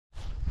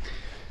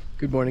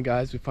Good morning,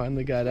 guys. We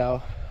finally got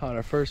out on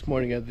our first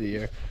morning of the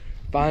year.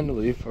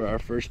 Finally, for our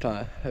first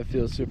time. It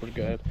feels super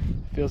good.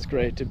 It feels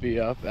great to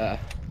be up at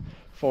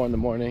 4 in the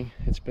morning.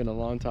 It's been a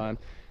long time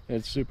and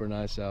it's super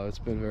nice out. It's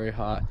been very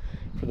hot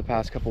for the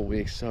past couple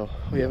weeks, so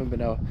we haven't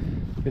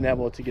been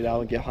able to get out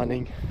and get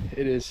hunting.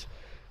 It is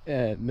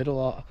middle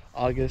of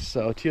August,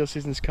 so teal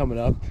season's coming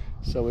up,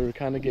 so we were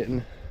kind of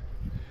getting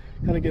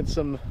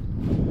some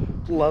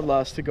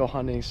bloodlust to go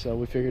hunting, so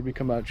we figured we'd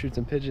come out and shoot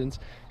some pigeons,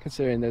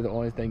 considering they're the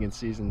only thing in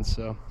season.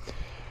 So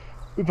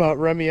we brought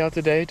Remy out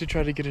today to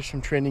try to get her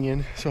some training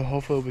in, so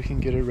hopefully we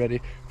can get her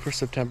ready for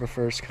September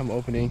 1st come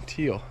opening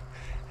teal.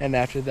 And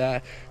after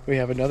that, we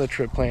have another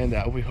trip planned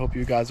that we hope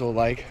you guys will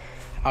like,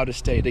 out of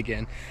state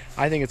again.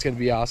 I think it's going to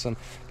be awesome,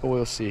 but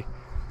we'll see.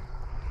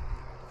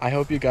 I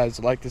hope you guys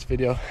like this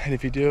video, and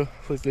if you do,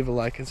 please leave a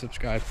like and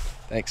subscribe.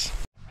 Thanks.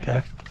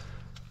 Okay.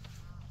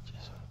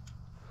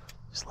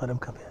 Just let him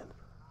come in.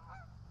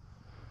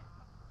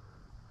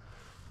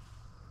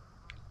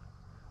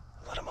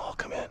 Let them all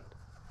come in.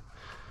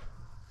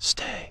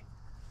 Stay.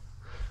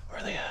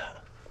 Where are they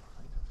at?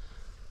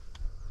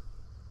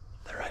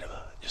 They're right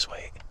above. Just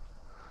wait.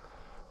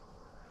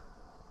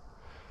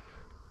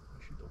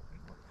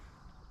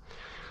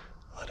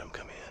 Let them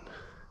come in.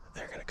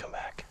 They're gonna come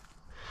back.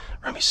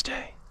 Remy,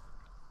 stay.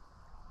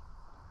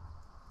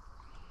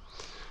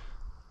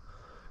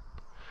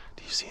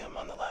 Do you see him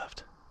on the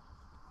left?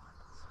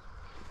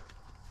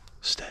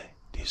 Stay.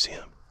 Do you see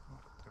him?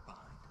 They're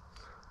behind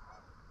us.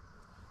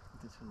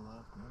 To the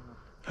left. No.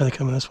 Are they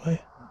coming this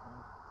way?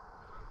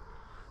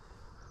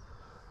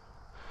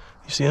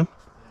 You see him?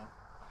 Yeah.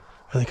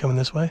 Are they coming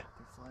this way? They're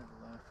flying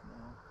left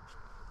now.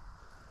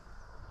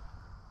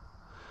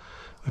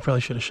 We probably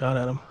should have shot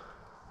at them.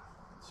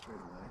 Straight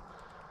away.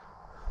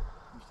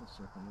 They're still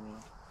circling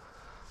around.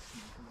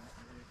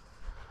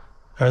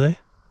 Are they?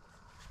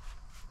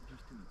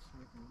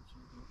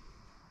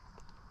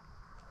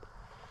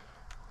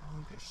 I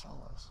think they saw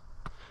us.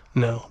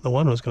 No, the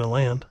one was going to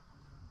land.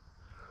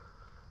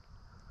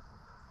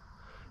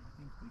 I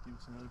think they give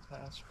us another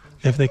pass.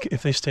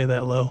 If they stay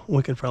that low,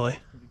 we could probably.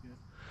 Pretty good.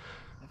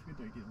 I figured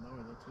they'd get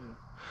lower though too.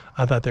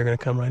 I thought they were going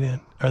to come right in.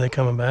 Are they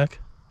coming back?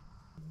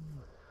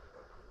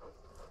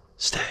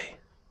 Stay.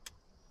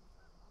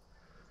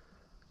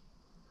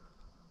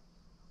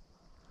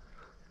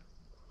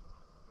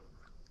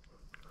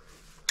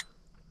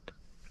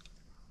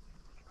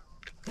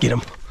 Get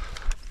him.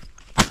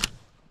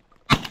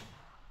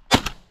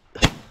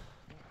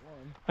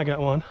 I got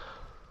one.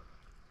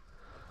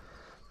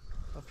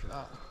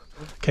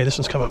 Okay, this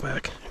one's coming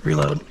back.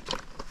 Reload.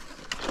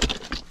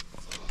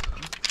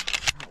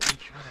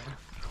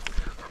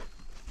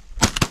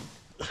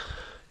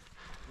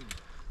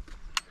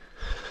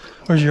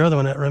 Where's your other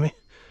one at, Remy?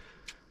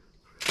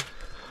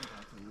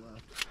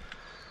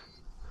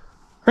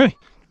 Remy!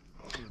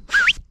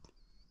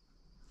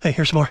 Hey,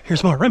 here's some more.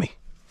 Here's some more. Remy!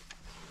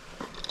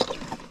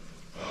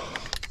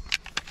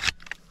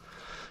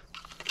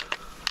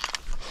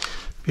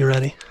 Be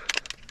ready.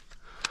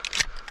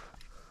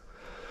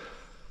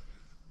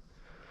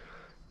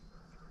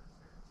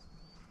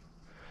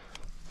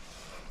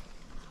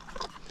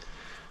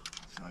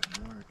 It's not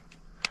gonna work.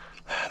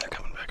 They're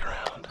coming back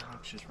around.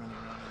 Just running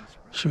around.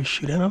 Should we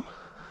shoot at them?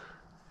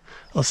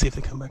 Let's see if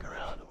they come back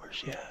around. Where's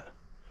she at?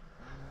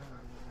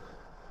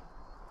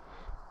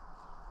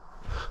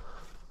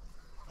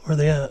 Where are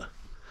they at?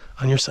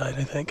 On your side,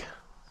 I think.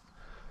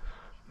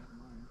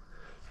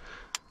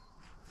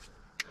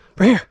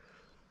 Right here.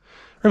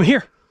 Remy,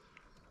 here.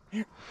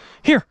 Here.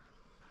 Here.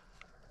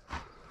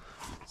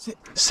 Sit.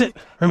 Sit.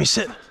 Remy,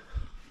 sit.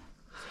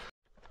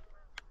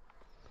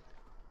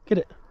 Get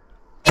it.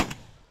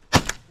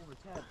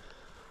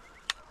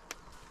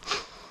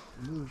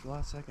 Moved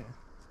last second.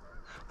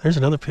 There's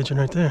another pigeon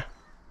right there.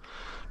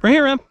 Right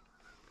here, Rem.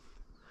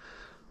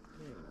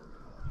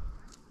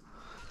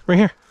 Right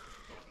here.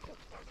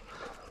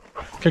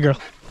 Good girl.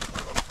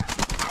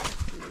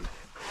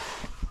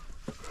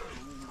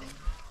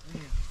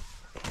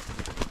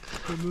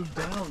 They moved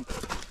down.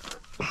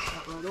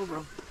 Got right over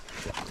him.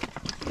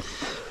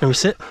 Let me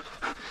sit.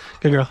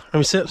 Good girl. Let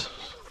me sit.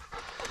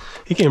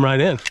 He came right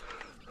in.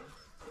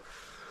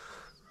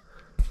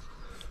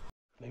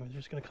 Maybe they're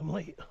just gonna come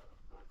late.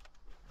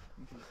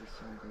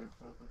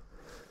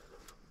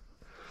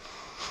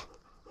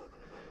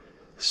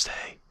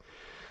 Stay.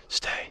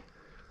 Stay.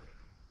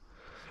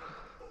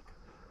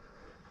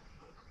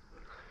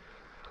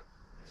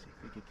 See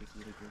if we get this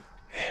little girl.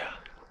 Yeah.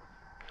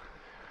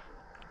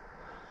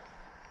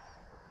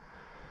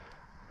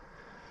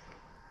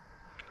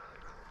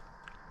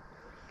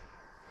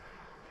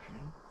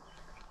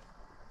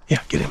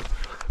 Yeah, get him.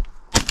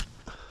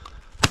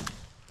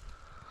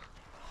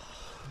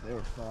 They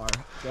were far.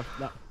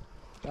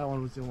 That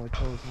one was the only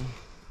close one.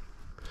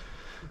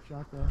 Good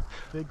shot though.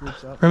 Big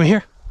groups up. Remy,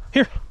 here.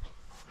 Here.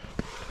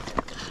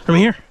 Remy,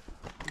 here.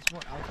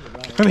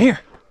 Remy, here.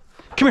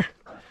 Come here.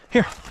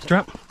 Here.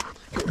 Drop.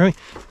 Remy.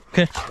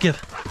 Okay, give.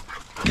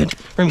 Good.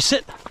 Remy,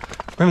 sit.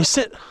 Remy,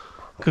 sit.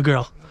 Good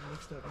girl.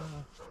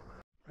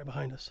 Right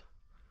behind us.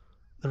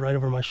 They're right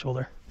over my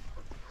shoulder.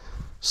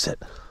 Sit.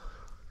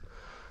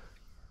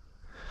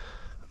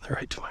 They're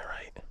right to my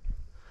right.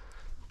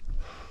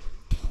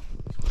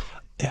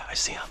 Yeah, I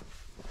see them.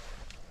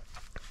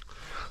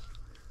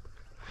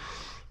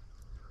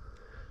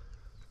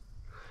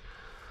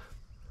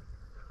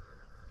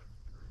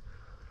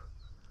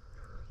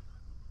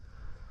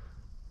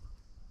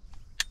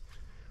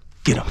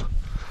 Get him.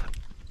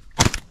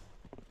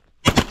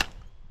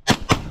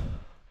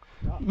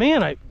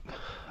 Man,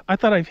 I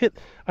thought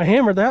I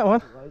hammered that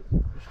one.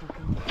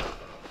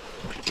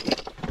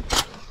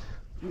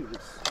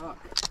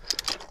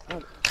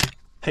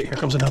 Hey, here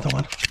comes another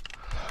one.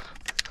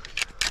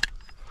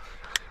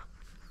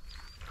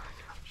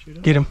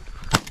 Get him.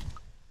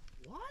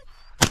 What?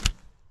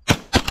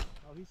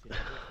 Oh, he's here.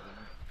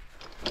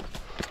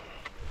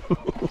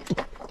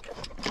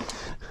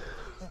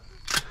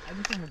 I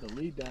just wanted the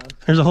lead down.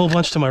 There's a whole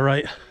bunch to my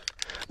right.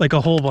 Like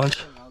a whole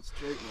bunch. Out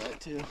straight right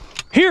too.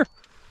 Here!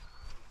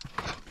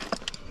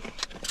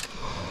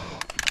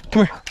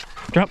 Come here.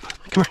 Drop.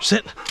 Come here.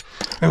 Sit.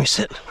 Remy,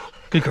 sit.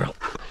 Good girl.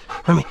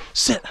 Remy,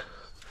 sit.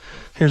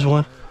 Here's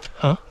one.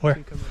 Huh?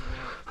 Where?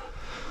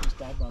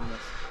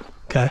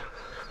 Okay.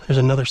 There's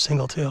another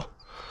single too.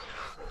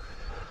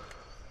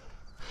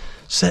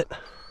 Sit.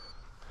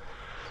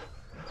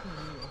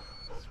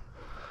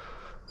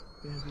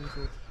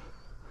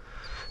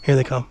 Here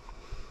they come.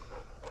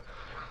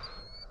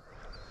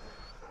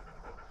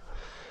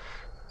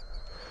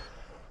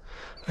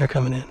 They're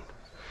coming in.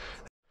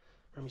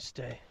 Let me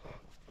stay.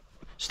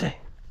 Stay.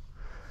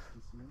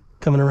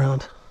 Coming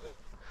around.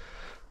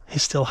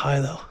 He's still high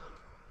though.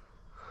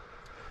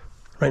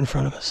 Right in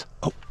front of us.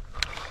 Oh.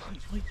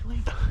 Wait.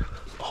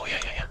 Oh,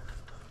 yeah.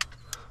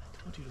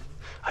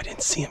 I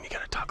didn't see him. You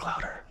gotta talk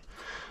louder.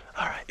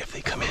 All right, if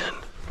they come in,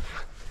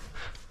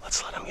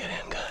 let's let them get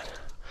in. Good.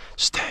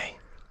 Stay.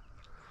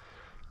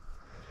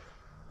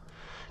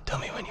 Tell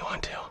me when you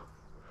want to.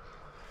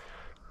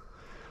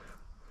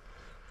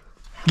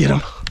 Get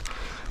him.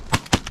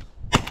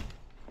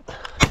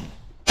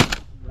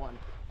 1.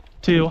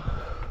 2.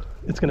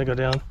 It's gonna go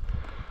down.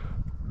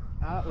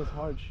 That was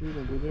hard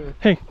shooting, dude.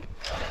 Hey.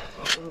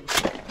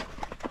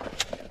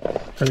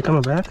 Are they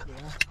coming back?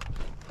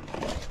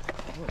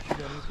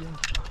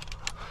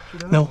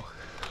 Yeah. No.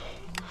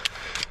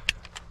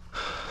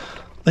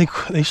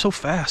 They're so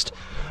fast.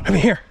 I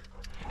mean, here.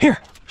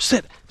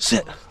 Sit.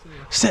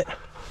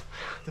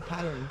 The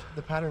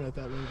pattern at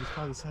that range is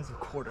probably the size of a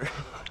quarter.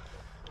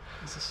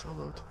 This is so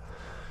low.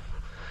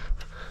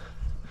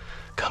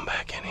 Come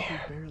back in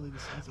here. Barely the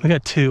size of We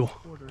got 2.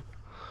 quarter.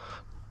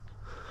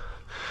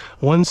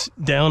 One's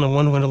down and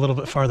one went a little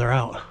bit farther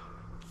out.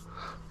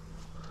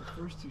 The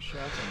first 2 shots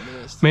I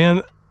missed.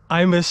 Man,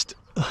 I missed,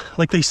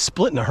 like they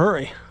split in a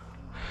hurry.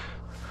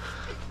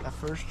 That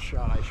first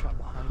shot I shot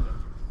behind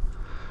him.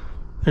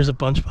 There's a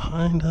bunch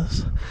behind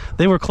us.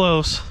 They were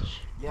close.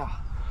 Yeah.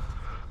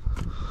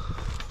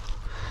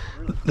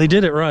 They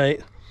did it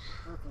right.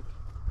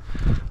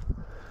 Perfect.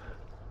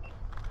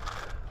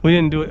 We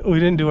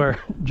didn't do our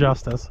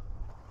justice.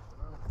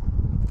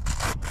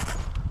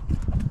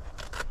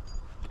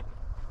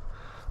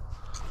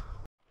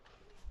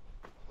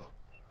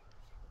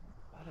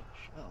 Out of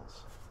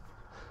shells.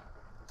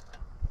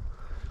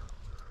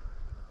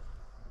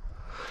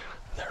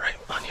 They're right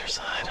on your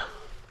side.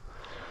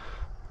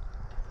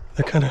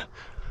 They're kind of,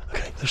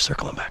 okay, they're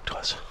circling back to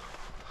us.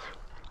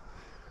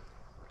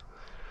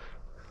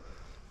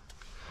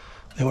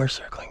 They were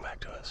circling back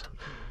to us.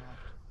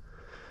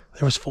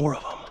 There was 4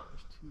 of them.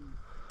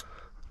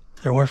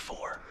 There were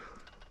 4.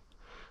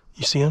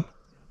 You see them?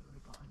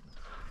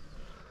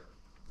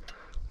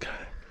 Okay.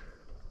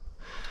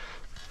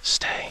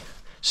 Stay,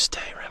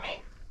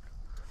 Remy.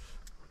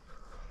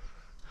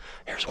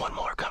 Here's one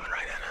more coming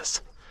right at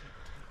us.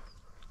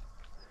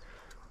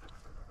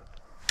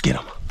 Get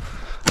him.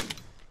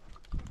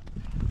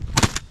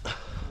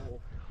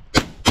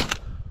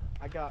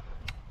 I got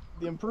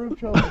the improved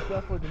choke is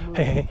definitely the move.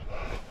 Hey.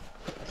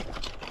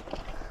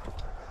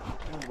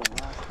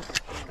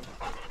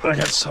 I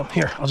got some.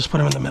 Here, I'll just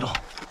put him in the middle.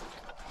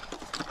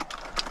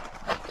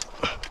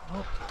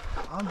 Oh,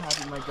 I'm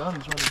happy my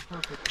gun's running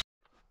perfect.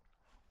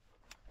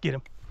 Get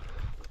him.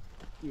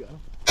 You got him.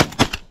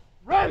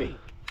 Ready!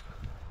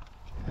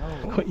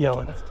 No, Quit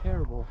yelling. that's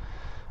terrible.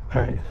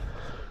 All right.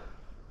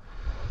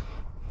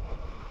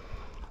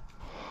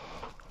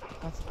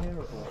 That's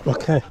terrible.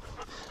 Okay.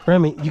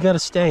 Remy, you gotta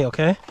stay,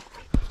 okay?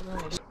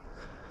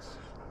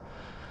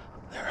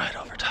 They're right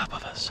over top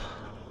of us.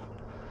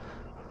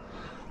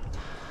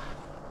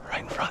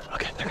 Right in front.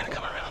 Okay, they're gonna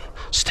come around.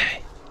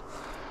 Stay.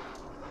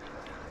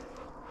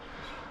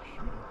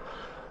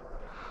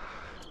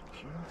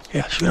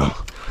 Yeah, shoot them.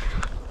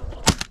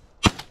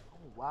 Oh,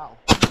 wow.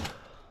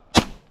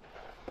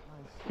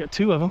 Got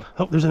 2 of them.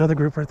 Oh, there's another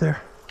group right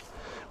there.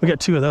 We got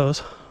 2 of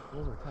those.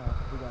 Those are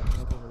tough. We got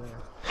one over there.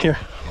 Here.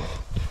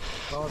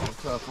 Those are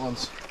tough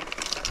ones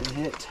to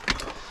hit.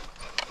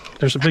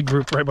 There's a big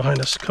group right behind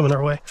us coming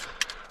our way.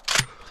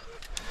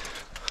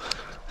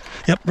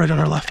 Yep, right on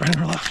our left, Wow.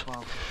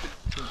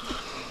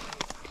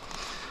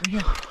 Right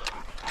here.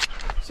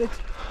 Sit.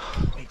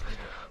 Hey,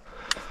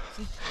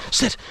 sit.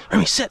 Sit,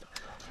 Remy, sit.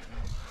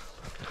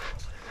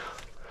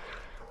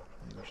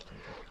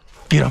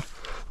 Get him.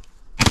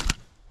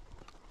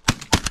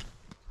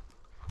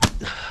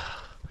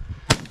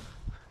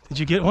 Did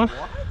you get one?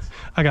 What?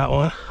 I got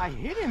one. I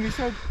hit him. He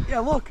started, yeah,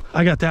 look.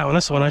 I got that one.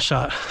 That's the one I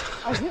shot.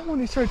 I hit one,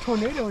 he started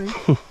tornadoing.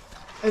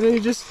 And then he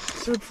just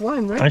started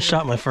flying right I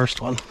shot my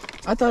first one.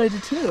 I thought I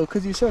did too,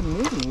 because you started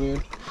moving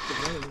weird.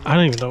 I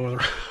don't even know whether.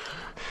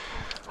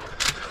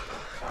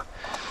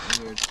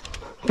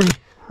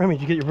 Remy,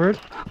 did you get your bird?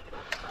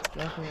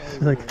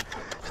 He's like,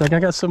 I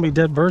got so many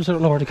dead birds, I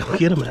don't know where to go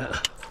get them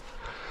at.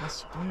 I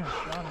swear,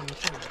 I shot him. He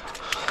started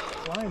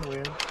flying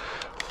weird.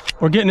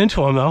 We're getting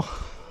into them though.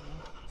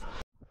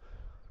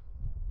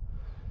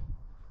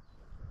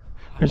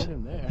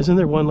 Isn't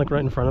there one like right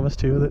in front of us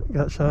too that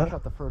got shot? I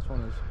thought the first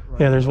one was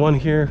right. Yeah, there's one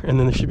here, and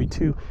then there should be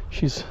two.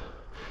 So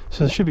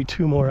there should be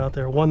two more out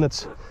there. One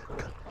that's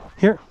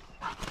here.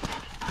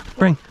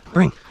 Bring.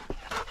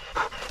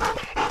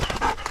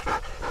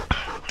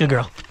 Good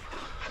girl.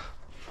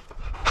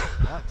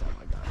 That time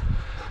I got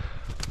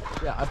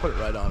it. Yeah, I put it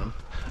right on him.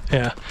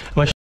 Yeah.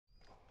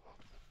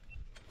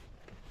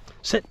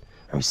 Sit.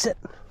 Remy, sit.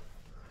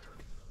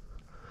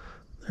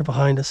 They're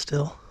behind us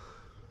still.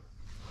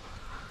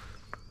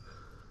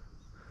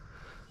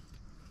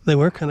 They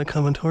were kind of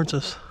coming towards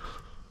us.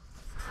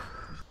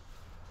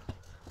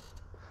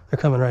 They're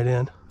coming right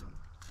in.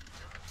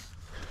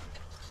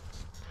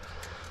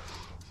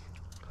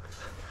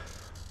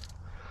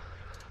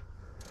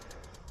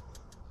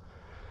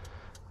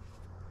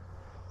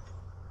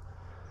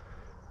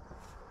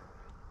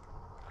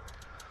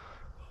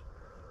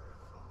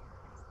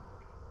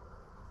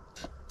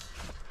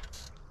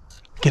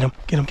 Get him.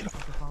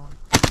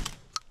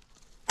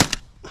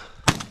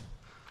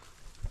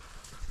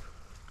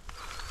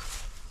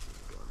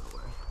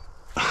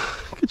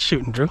 Good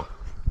shooting, Drew.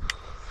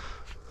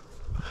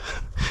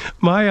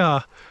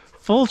 My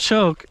full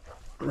choke.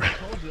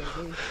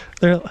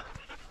 There.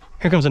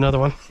 Here comes another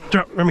one.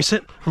 Drop. Let me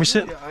sit. Yeah,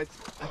 I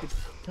could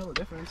tell the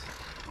difference.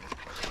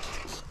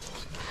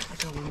 I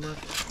got one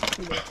left.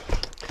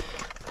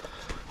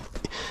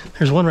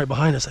 There's one right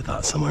behind us, I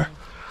thought, somewhere.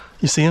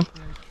 You see him?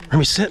 Let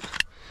me sit.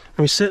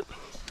 You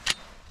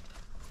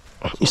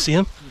see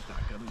him?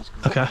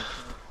 Okay.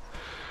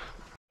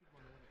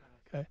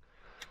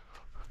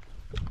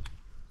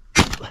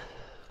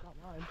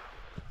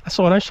 That's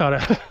the one I shot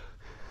at.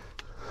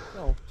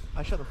 No,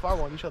 I shot the far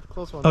one, you shot the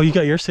close one. Oh, you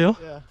got yours too?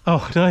 Yeah.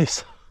 Oh,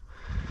 nice.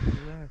 He's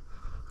there.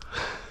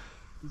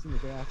 He's in the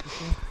back, you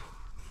see?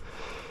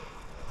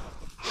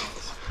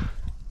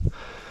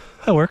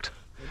 That worked.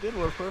 It did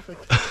work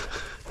perfect.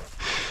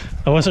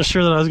 I wasn't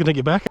sure that I was going to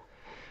get back.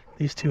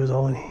 These two is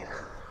all I need.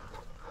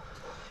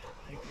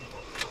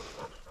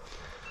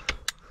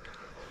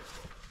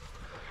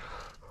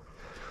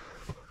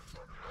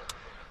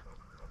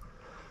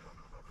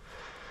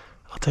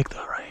 I'll take the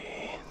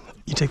right.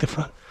 You take the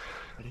front.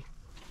 Ready?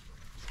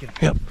 Let's get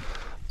him.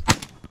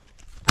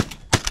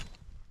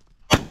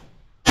 Yep.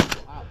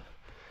 Wow.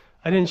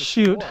 I didn't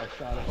shoot. I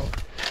shot him. I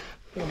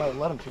think I might have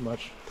let him too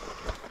much.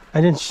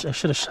 I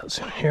should have shot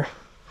sooner. Here.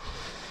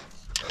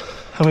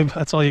 How many?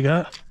 That's all you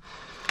got?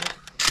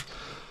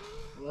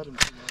 I let him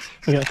too much.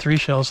 We got 3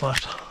 shells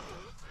left.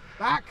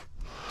 Back!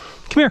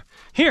 Come here.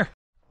 Here.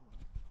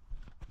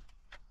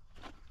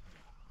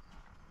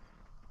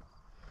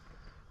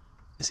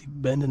 Is he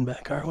bending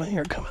back our way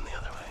or coming the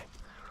other way?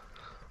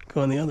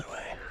 Going the other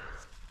way.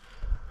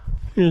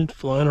 He's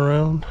flying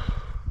around,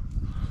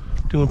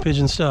 doing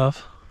pigeon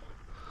stuff,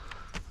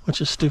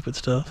 which is stupid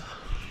stuff.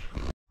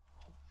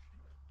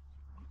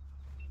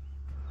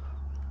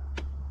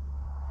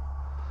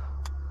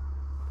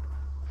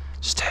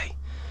 Stay.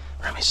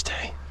 Remy,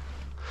 stay.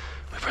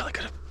 We really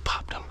could have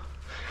popped them.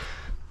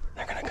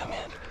 They're gonna come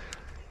in.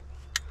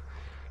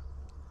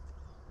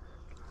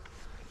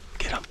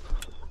 Get them.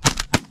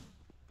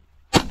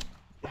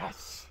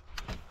 Yes!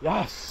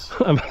 Yes!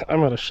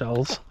 I'm out of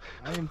shells.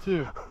 I am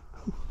too.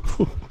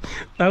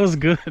 That was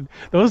good.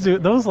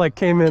 Those like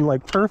came in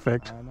like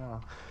perfect. I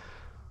know.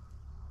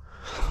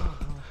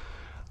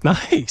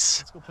 Nice.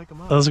 Let's go pick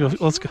them up. Let's go.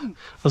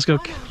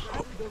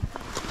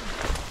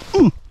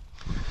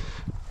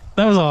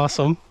 That was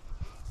awesome.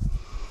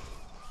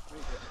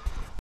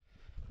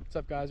 What's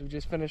up, guys? We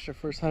just finished our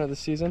first hunt of the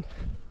season.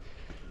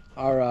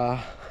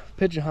 Our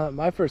pigeon hunt,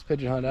 my first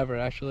pigeon hunt ever,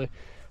 actually.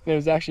 And it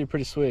was actually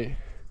pretty sweet.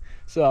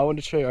 So I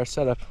wanted to show you our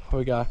setup. What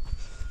we got.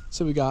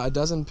 So we got a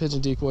dozen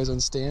pigeon decoys on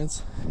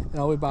stands, and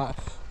all we bought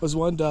was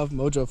one Dove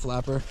Mojo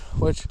flapper,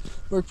 which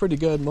worked pretty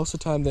good. Most of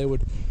the time they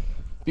would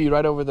be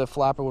right over the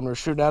flapper when we were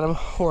shooting at them,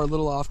 or a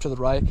little off to the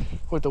right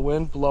with the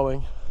wind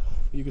blowing,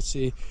 you could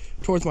see,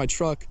 towards my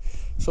truck.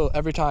 So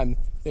every time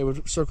they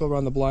would circle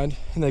around the blind,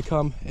 and they'd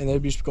come and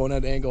they'd be just going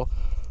at an angle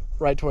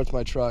right towards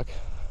my truck,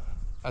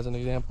 as an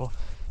example.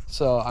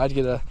 So I'd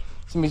get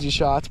some easy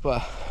shots,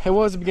 but it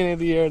was the beginning of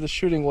the year. The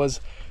shooting was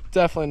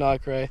definitely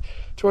not great.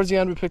 Towards the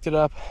end we picked it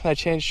up, and I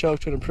changed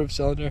choke to an improved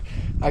cylinder.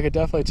 I could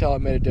definitely tell it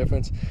made a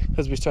difference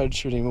because we started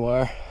shooting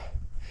more.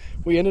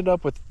 We ended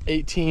up with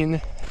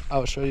 18,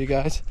 I'll show you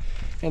guys.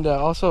 And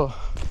also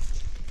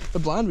The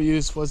blind we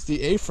used was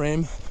the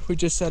A-frame we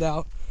just set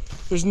out.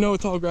 There's no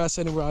tall grass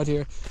anywhere out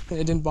here, and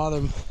it didn't bother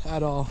them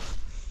at all.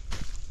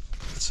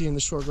 See in the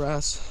short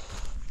grass.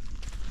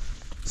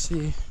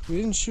 See, we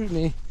didn't shoot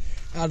any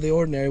out of the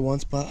ordinary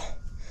ones, but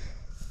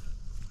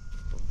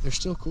they're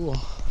still cool.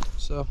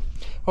 So,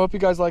 I hope you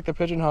guys like the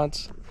pigeon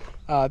hunts.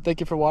 Thank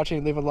you for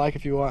watching. Leave a like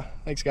if you want.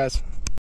 Thanks, guys.